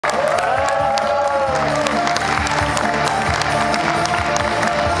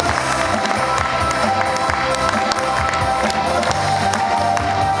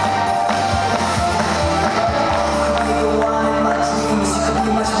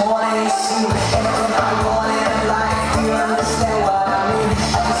morning, you see everything I want in life. Do you understand what I mean?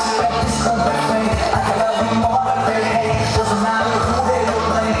 I can see at this perfect thing. I can love you more than they hate. Doesn't matter who they will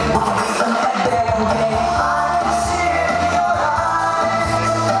blame. We can beat them at their own game. I can see it in your eyes.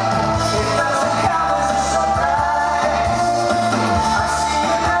 It doesn't count as a surprise. I see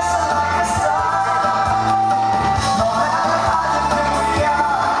you dancing like a star. No matter how different we are.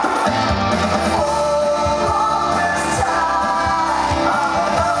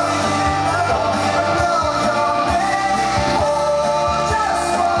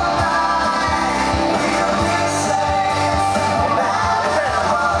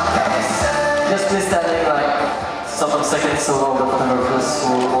 Just please standing like some seconds so all the photographers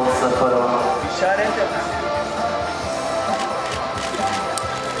who wants the photo.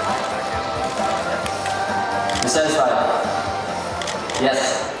 You satisfied? Yes.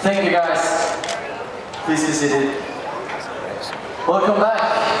 Thank you guys. Please be seated. Welcome back.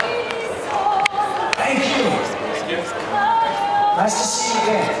 Thank you. Nice to see you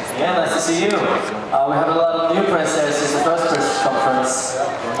again. Yeah, nice to see you. We have a lot of new press there since the first press conference.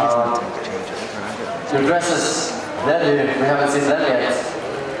 Your dresses, deadly. We haven't seen them yet.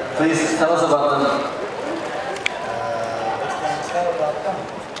 Please tell us about them.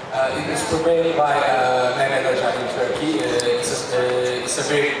 It was prepared by maNga in Turkey. It's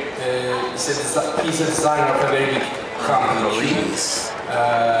a piece of design of a very big company,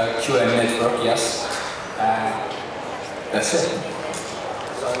 QM network, yes. That's it.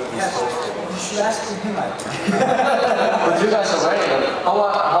 You should ask him. But you guys are wearing them.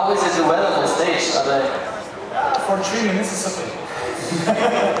 How is it to wear them on stage? Are they... For 3 minutes it's okay.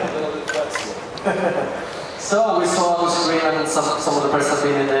 So we saw on the screen and some of the press have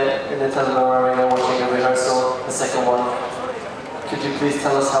been in the Oslo Arena watching the rehearsal, the second one. Could you please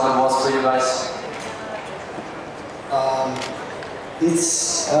tell us how it was for you guys?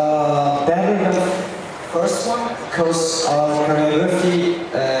 It's better than the first one because our choreography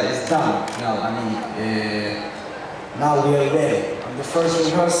is done now. I mean, now we are ready. On the first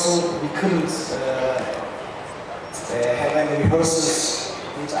rehearsal, we couldn't have any rehearsals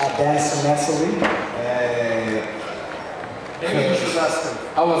with our dancer naturally. Maybe you should ask them.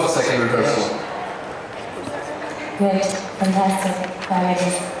 How was the second rehearsal? Good, fantastic,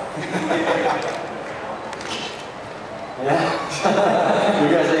 fabulous. Yeah, you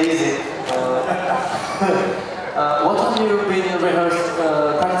guys are easy. What have you been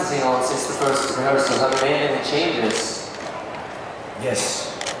practicing on since the first rehearsal? Have you made any changes? Yes,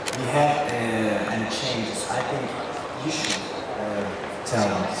 we have any changes. I think you should tell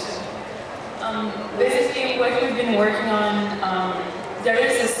us. Basically, what we've been working on, there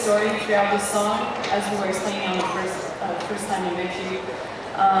is a story throughout the song, as we were saying on the first time we met you.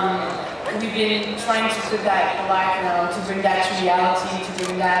 We've been trying to put that alive now, to bring that to reality, to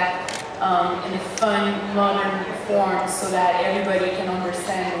bring that in a fun, modern form, so that everybody can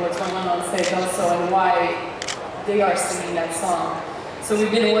understand what's going on stage also and why they are singing that song. So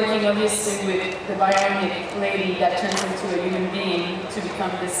we've been working obviously with the bionic lady that turns into a human being to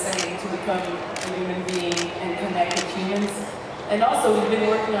become this thing, to become a human being and connect with humans. And also we've been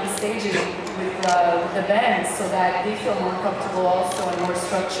working on staging with the band so that they feel more comfortable also and more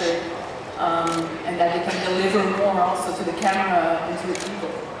structured, and that they can deliver more also to the camera and to the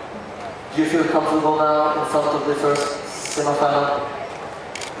people. Do you feel comfortable now in front of the first semi-final?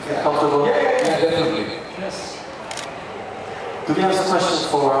 You feel comfortable? Yeah, definitely. Yes. Do we have some questions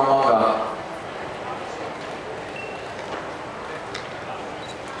for maNga?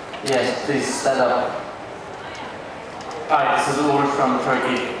 Yes, please stand up. Hi, this is Uğur from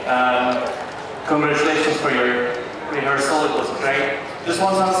Turkey. Congratulations for your rehearsal, it was great. Just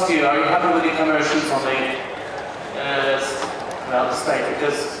want to ask you, are you happy with the camera shoots on the stage?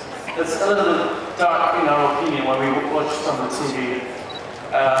 Because it's a little bit dark in our opinion when we watch from the TV.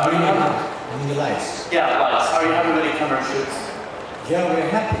 Are you happy? I mean the lights. Yeah, lights. Are you happy with the camera shoots? Yeah, we're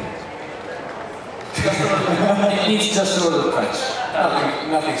happy. It needs just a little touch.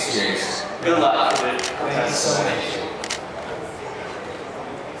 Nothing serious. Good luck with it. Thank you so much.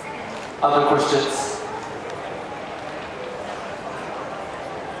 Other questions?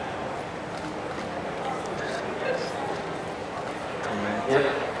 Yep.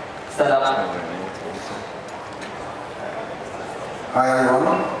 Stand up. Hi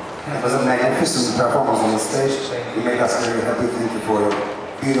everyone. It was a magnificent performance on the stage. You made us very happy. Thank you for your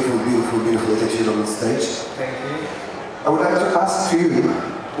beautiful, beautiful, beautiful attitude on the stage. Thank you. I would like to ask you,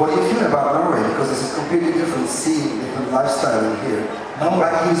 what do you feel about Norway? Because it's a completely different scene, different lifestyle in here.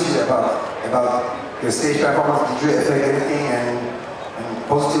 What gives you about your stage performance? Did you affect anything? And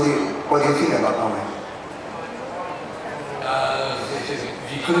positively, what do you think about Norway?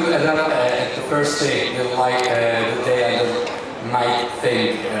 we couldn't adapt at the first day, the day and the night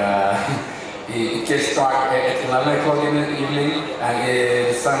thing. It gets dark at 11 o'clock in the evening, and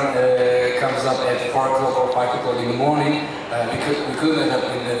the sun comes up at 4 o'clock or 5 o'clock in the morning. We couldn't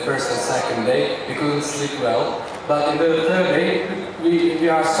adapt in the first and second day. We couldn't sleep well. But in the third day, we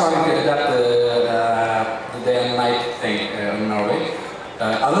are starting to adapt the day and night thing in Norway.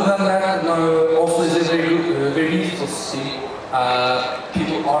 Other than that, Oslo is a very beautiful city.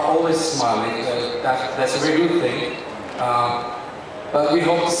 People are always smiling. That's a very good thing. But we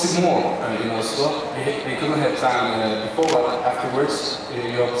hope to see more in Oslo. We couldn't have time before, but afterwards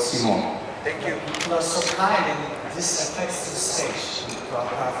we hope to see more. Thank you. People are so kind, and this affects the stage to our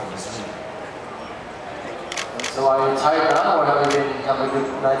performance. So are you tired now, or have a good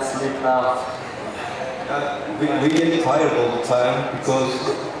night's sleep now? We get tired all the time because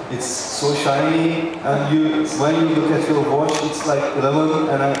it's so shiny, and when you look at your watch, it's like 11,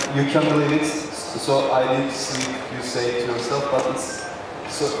 and you can't believe it. So I need to sleep, you say to yourself, but it's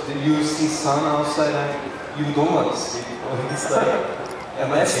so you see sun outside and you don't want to sleep. It's like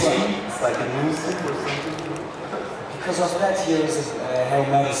it's like a music or something. Because of that, here is a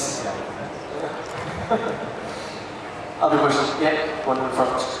heavy medicine. Other questions? Yeah, one in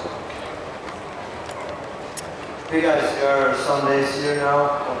front. Hey guys, your Sundays here now, a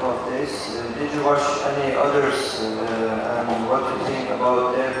couple of days. Did you watch any others and what do you think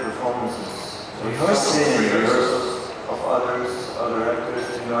about their performances? Rehearsals of others, other actors,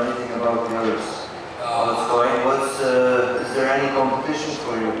 do you know anything about the others? What's going? Is there any competition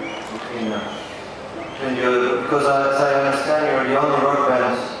for you between you? Because as I understand, you're the only rock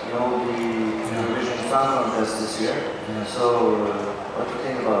band, you know, the Eurovision Song Contest this year. Yeah. So, what do you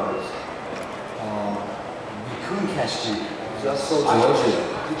think about it? We couldn't catch the Just so Georgia.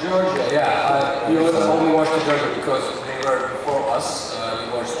 Georgia, yeah. We only watched the Georgia because they were before us. We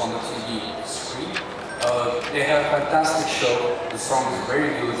watched on the TV screen. They have a fantastic show. The song is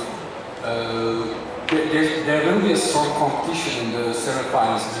very good. There will be a strong competition in the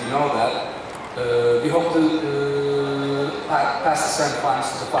semi-finals. Do you know that? We hope to pass the semi-finals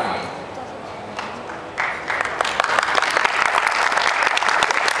to the final.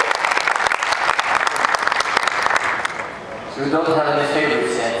 So we don't have any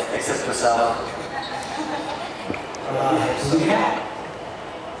favorites yet, except yourself.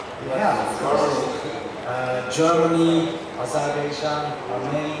 Yeah, of course. Germany, Azerbaijan,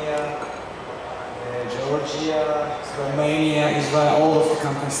 Armenia, Georgia, Romania, Israel, all of the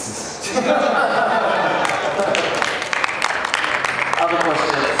contestants. Other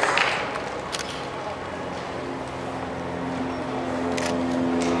questions?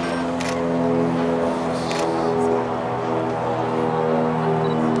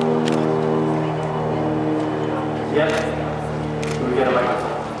 Yep. We get a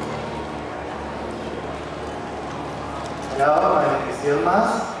microphone. Hello, my name is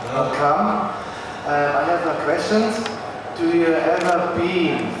Yilmaz. Welcome. I have a question. Do you ever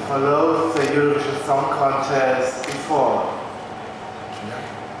been followed the Eurovision Song Contest before?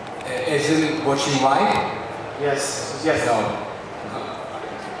 As in watching live? Yes. Yes. No.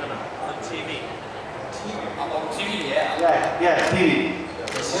 On TV. On TV, yeah. Yeah, TV.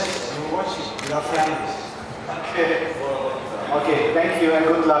 Yes, you're watching. We are families. Okay. Okay, thank you and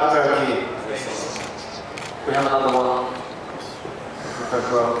good luck, Turkey. We have another one. Third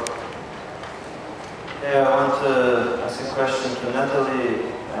row. Yeah, I want to ask a question to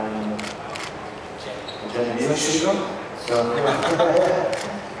Natalie and Genevieve. So,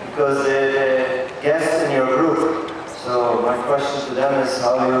 because they're guests in your group, so my question to them is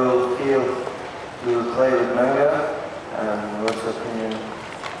how you feel to play with maNga, and what's your opinion?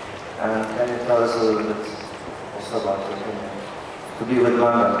 And can you tell us a little bit also about your opinion to be with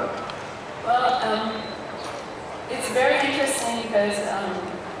maNga? Well, it's very interesting because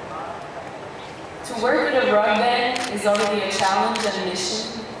to work with a rock band is already a challenge and a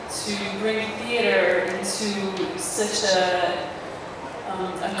mission. To bring theater into such a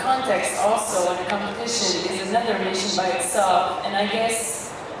context also, and a competition is another mission by itself. And I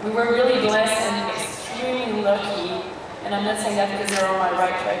guess we were really blessed and extremely lucky, and I'm not saying that because they're on my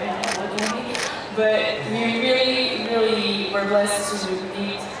right now looking at me, but we really were blessed to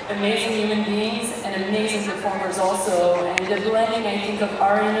meet amazing human beings and amazing performers also. And the blending, I think, of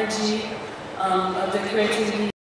our energy, of the creativity